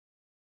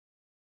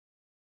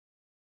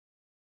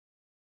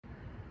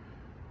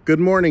Good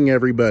morning,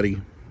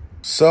 everybody.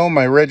 So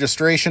my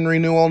registration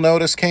renewal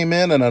notice came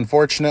in, and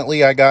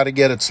unfortunately I gotta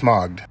get it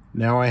smogged.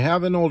 Now I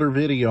have an older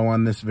video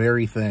on this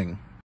very thing.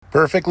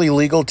 Perfectly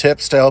legal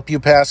tips to help you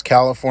pass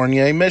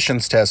California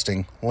emissions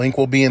testing. Link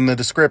will be in the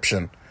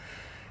description.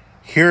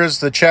 Here is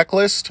the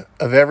checklist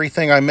of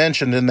everything I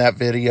mentioned in that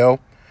video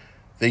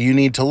that you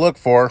need to look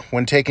for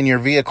when taking your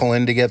vehicle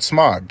in to get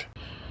smogged.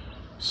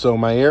 So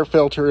my air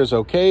filter is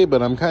okay,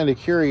 but I'm kind of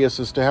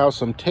curious as to how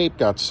some tape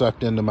got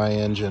sucked into my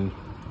engine.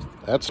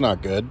 That's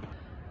not good.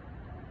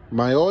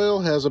 My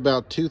oil has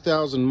about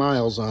 2,000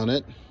 miles on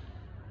it.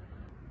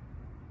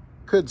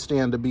 Could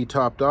stand to be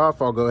topped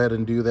off. I'll go ahead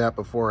and do that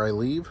before I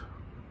leave.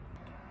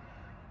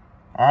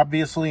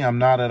 Obviously, I'm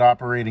not at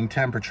operating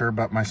temperature,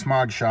 but my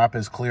smog shop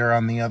is clear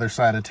on the other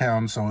side of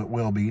town, so it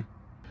will be.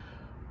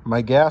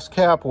 My gas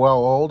cap,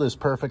 well oiled, is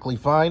perfectly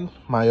fine.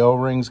 My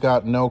O-ring's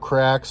got no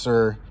cracks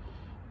or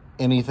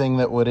anything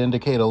that would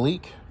indicate a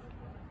leak.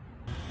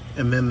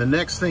 And then the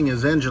next thing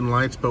is engine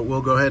lights, but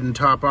we'll go ahead and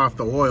top off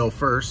the oil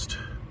first.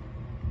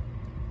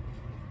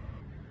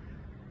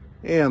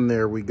 And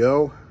there we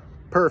go.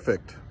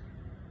 Perfect.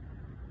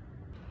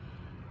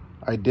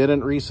 I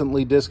didn't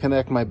recently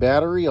disconnect my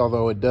battery,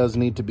 although it does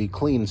need to be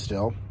cleaned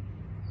still.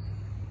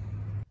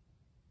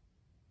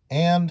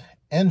 And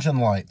engine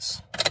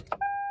lights.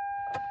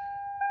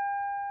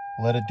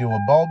 Let it do a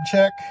bulb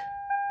check,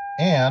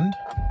 and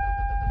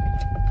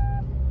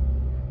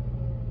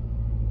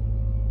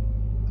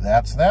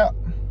that's that.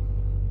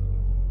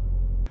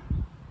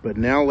 But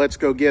now let's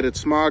go get it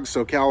smogged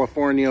so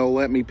California will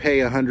let me pay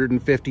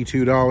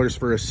 $152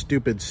 for a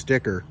stupid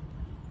sticker.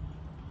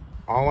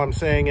 All I'm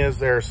saying is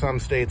there are some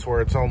states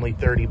where it's only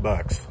 30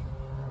 bucks.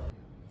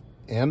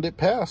 And it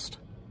passed.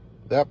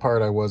 That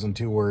part I wasn't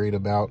too worried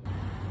about.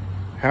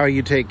 How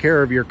you take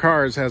care of your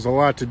cars has a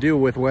lot to do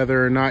with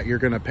whether or not you're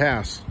gonna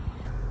pass.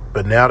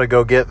 But now to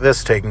go get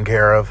this taken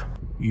care of.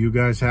 You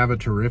guys have a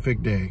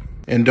terrific day.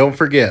 And don't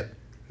forget,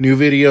 new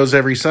videos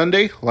every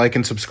Sunday. Like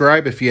and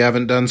subscribe if you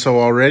haven't done so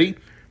already.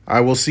 I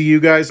will see you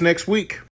guys next week.